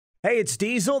Hey, it's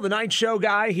Diesel, the night show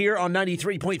guy here on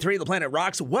 93.3 The Planet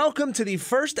Rocks. Welcome to the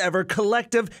first ever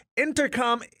collective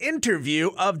Entercom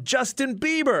interview of Justin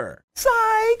Bieber.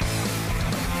 Psych!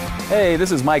 Hey,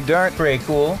 this is Mike Dirnt. Pretty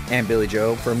cool. And Billy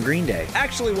Joe from Green Day.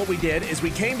 Actually, what we did is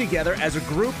we came together as a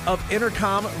group of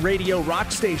Entercom radio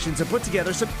rock stations and put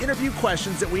together some interview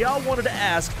questions that we all wanted to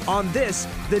ask on this,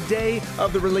 the day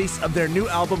of the release of their new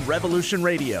album, Revolution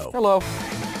Radio. Hello.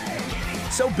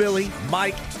 So Billy,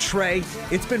 Mike, Trey,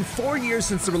 it's been 4 years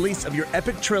since the release of your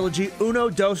epic trilogy, Uno,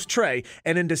 Dos, Tre,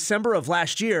 and in December of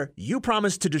last year, you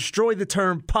promised to destroy the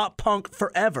term pop punk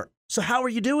forever. So how are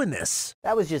you doing this?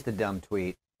 That was just a dumb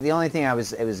tweet. The only thing it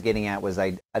was getting at was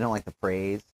I don't like the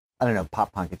phrase. I don't know,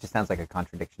 pop punk. It just sounds like a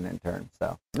contradiction in terms.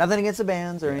 So nothing against the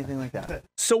bands or anything like that.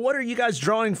 So what are you guys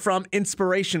drawing from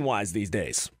inspiration-wise these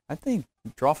days? I think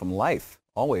draw from life,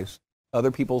 always. Other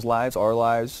people's lives, our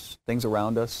lives, things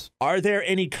around us. Are there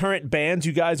any current bands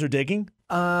you guys are digging?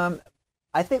 I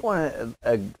think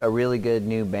a really good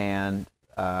new band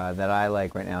that I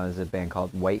like right now is a band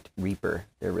called White Reaper.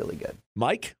 They're really good.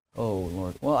 Mike? Oh,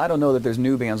 Lord. Well, I don't know that there's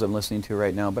new bands I'm listening to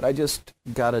right now, but I just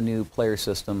got a new player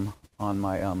system on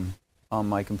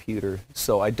my computer,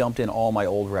 so I dumped in all my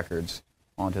old records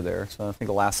onto there. So I think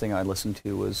the last thing I listened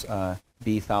to was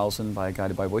B1000 by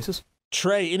Guided by Voices.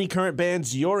 Trey, any current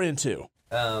bands you're into?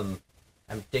 I'm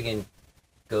digging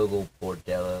Gogol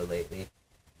Bordello lately,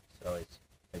 so it's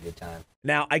a good time.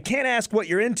 Now, I can't ask what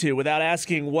you're into without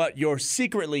asking what you're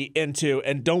secretly into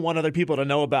and don't want other people to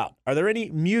know about. Are there any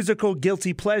musical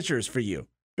guilty pleasures for you?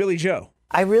 Billy Joe.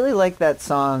 I really like that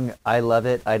song, I Love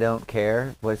It, I Don't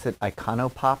Care. What is it?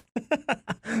 Iconopop?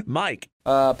 Mike.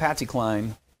 Patsy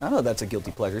Cline. I don't know if that's a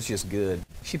guilty pleasure. It's just good.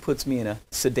 She puts me in a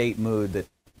sedate mood that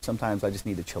sometimes I just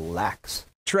need to chillax.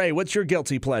 Trey, what's your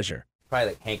guilty pleasure? Probably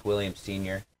like Hank Williams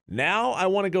Sr. Now I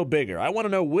want to go bigger. I want to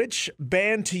know which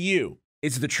band to you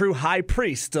is the true high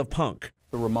priest of punk.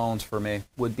 The Ramones, for me,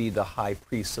 would be the high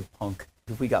priests of punk.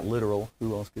 If we got literal,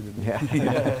 who else could it be?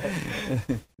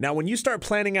 Yeah. Now, when you start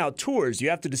planning out tours,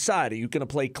 you have to decide, are you going to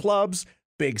play clubs,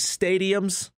 big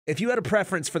stadiums? If you had a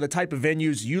preference for the type of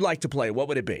venues you like to play, what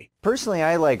would it be? Personally,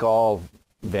 I like all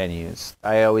venues.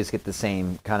 I always get the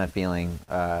same kind of feeling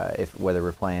whether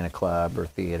we're playing a club or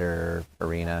theater,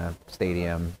 arena,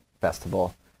 stadium,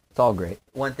 festival. It's all great.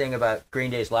 One thing about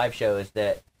Green Day's live show is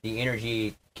that the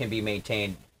energy can be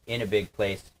maintained in a big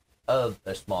place of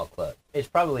a small club. It's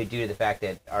probably due to the fact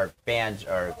that our fans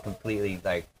are completely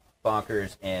like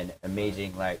bonkers and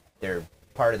amazing, like they're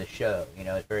part of the show. You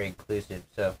know, it's very inclusive,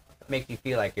 so it makes you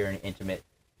feel like you're in an intimate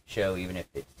show, even if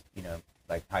it's, you know,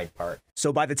 like Hyde Park.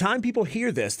 So by the time people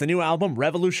hear this, the new album,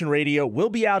 Revolution Radio, will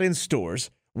be out in stores.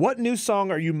 What new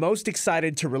song are you most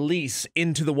excited to release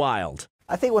into the wild?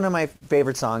 I think one of my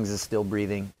favorite songs is Still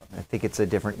Breathing. I think it's a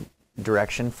different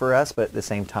direction for us, but at the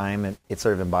same time, it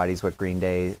sort of embodies what Green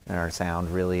Day and our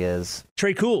sound really is.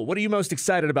 Trey Cool, what are you most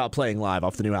excited about playing live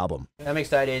off the new album? I'm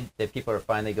excited that people are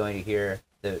finally going to hear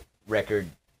the record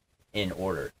in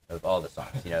order of all the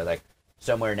songs. You know, like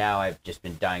Somewhere Now, I've just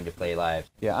been dying to play live.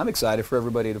 Yeah, I'm excited for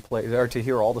everybody to play or to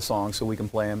hear all the songs so we can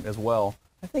play them as well.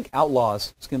 I think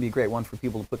Outlaws is going to be a great one for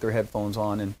people to put their headphones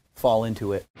on and fall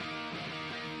into it.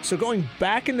 So going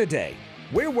back in the day,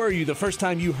 where were you the first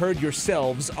time you heard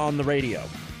yourselves on the radio?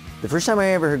 The first time I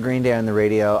ever heard Green Day on the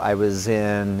radio, I was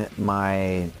in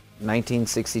my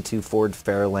 1962 Ford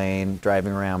Fairlane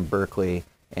driving around Berkeley,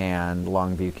 and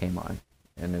Longview came on,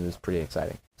 and it was pretty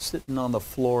exciting. Sitting on the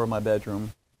floor of my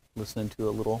bedroom, listening to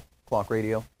a little clock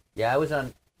radio. Yeah, I was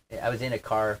in a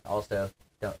car also.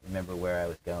 Don't remember where I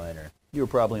was going or. You were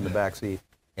probably in the back seat.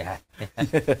 Yeah.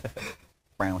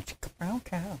 Brown chicken, brown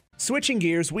cow. Switching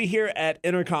gears, we here at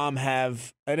Entercom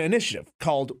have an initiative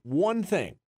called One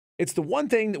Thing. It's the one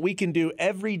thing that we can do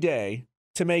every day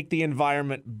to make the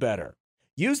environment better.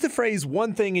 Use the phrase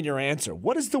one thing in your answer.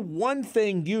 What is the one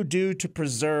thing you do to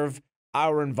preserve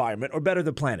our environment or better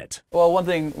the planet? Well, one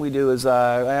thing we do is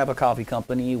I have a coffee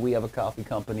company. We have a coffee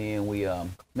company, and we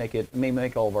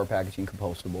make all of our packaging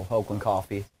compostable. Oakland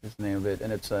Coffee is the name of it,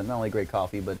 and it's not only great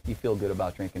coffee, but you feel good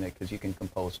about drinking it because you can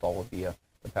compost all of the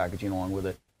packaging along with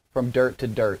it, from dirt to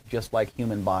dirt, just like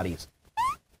human bodies.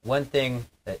 One thing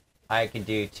that I can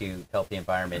do to help the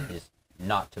environment is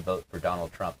not to vote for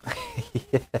Donald Trump.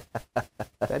 Yeah.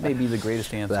 That may be the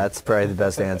greatest answer. That's probably the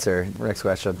best answer. Next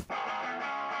question.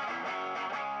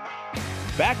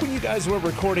 Back when you guys were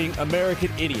recording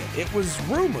American Idiot, it was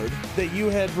rumored that you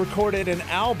had recorded an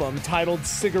album titled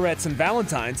Cigarettes and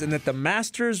Valentines and that the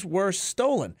masters were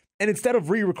stolen. And instead of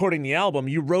re-recording the album,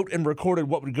 you wrote and recorded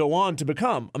what would go on to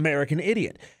become American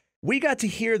Idiot. We got to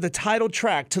hear the title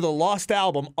track to the lost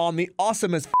album on the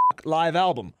awesome as f*** Talk live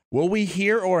album. Will we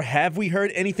hear or have we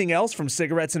heard anything else from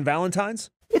Cigarettes and Valentines?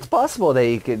 It's possible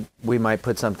that we might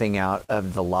put something out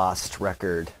of the Lost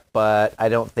record, but I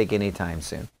don't think anytime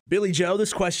soon. Billy Joe,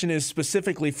 this question is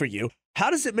specifically for you.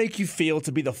 How does it make you feel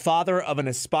to be the father of an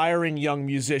aspiring young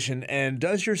musician, and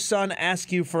does your son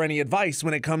ask you for any advice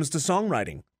when it comes to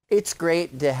songwriting? It's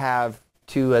great to have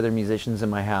two other musicians in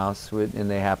my house, and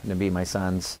they happen to be my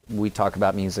sons. We talk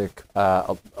about music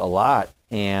a lot,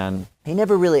 and he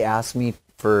never really asked me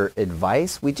for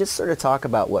advice. We just sort of talk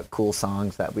about what cool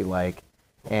songs that we like,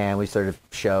 and we sort of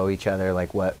show each other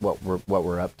like what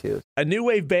we're up to. A new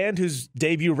wave band whose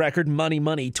debut record, Money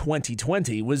Money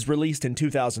 2020, was released in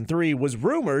 2003, was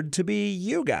rumored to be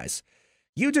you guys.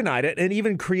 You denied it and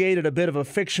even created a bit of a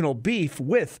fictional beef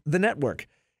with the network.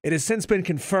 It has since been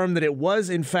confirmed that it was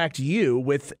in fact you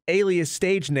with alias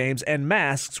stage names and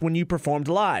masks when you performed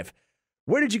live.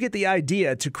 Where did you get the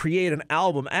idea to create an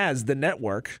album as The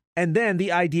Network, and then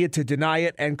the idea to deny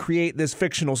it and create this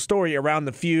fictional story around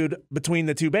the feud between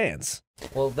the two bands?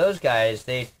 Well, those guys,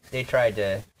 they tried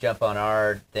to jump on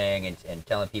our thing and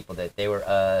telling people that they were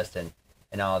us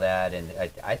and all that, and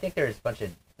I think there's a bunch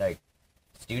of like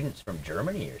students from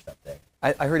Germany or something.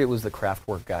 I heard it was the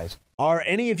Kraftwerk guys. Are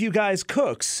any of you guys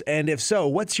cooks? And if so,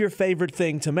 what's your favorite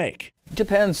thing to make?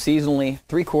 Depends seasonally.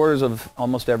 3/4 of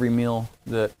almost every meal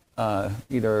that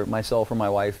either myself or my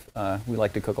wife, we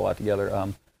like to cook a lot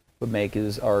together, would make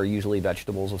are usually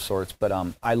vegetables of sorts. But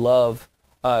I love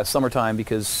summertime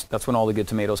because that's when all the good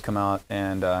tomatoes come out,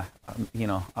 and I'm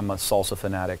a salsa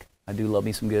fanatic. I do love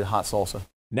me some good hot salsa.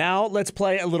 Now let's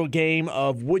play a little game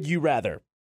of Would You Rather.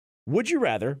 Would you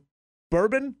rather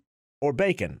bourbon or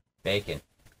bacon? Bacon.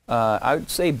 I would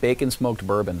say bacon smoked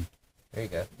bourbon. There you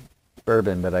go.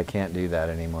 Bourbon, but I can't do that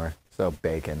anymore. So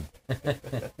bacon.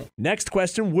 Next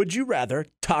question, would you rather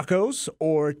tacos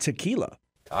or tequila?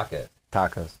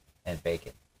 Tacos. And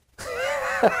bacon.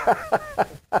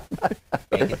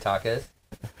 Bacon tacos.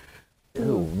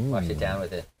 Ooh. Wash it down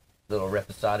with a little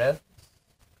reposado.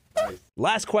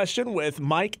 Last question with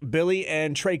Mike, Billy,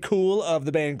 and Trey Cool of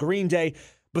the band Green Day.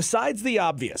 Besides the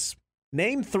obvious,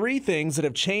 name 3 things that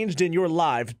have changed in your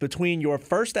life between your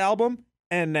first album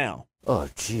and now. Oh,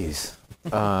 jeez.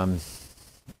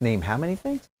 Name how many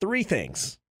things? 3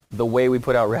 things. The way we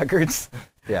put out records.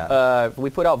 Yeah. We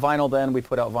put out vinyl then, we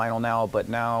put out vinyl now, but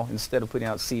now instead of putting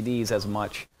out CDs as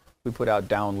much, we put out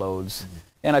downloads.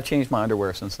 And I've changed my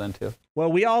underwear since then too. Well,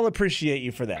 we all appreciate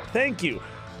you for that. Thank you.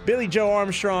 Billy Joe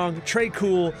Armstrong, Trey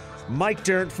Cool, Mike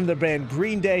Dirnt from the band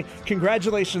Green Day.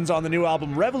 Congratulations on the new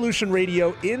album, Revolution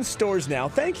Radio, in stores now.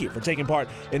 Thank you for taking part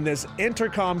in this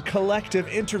Entercom Collective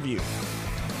interview.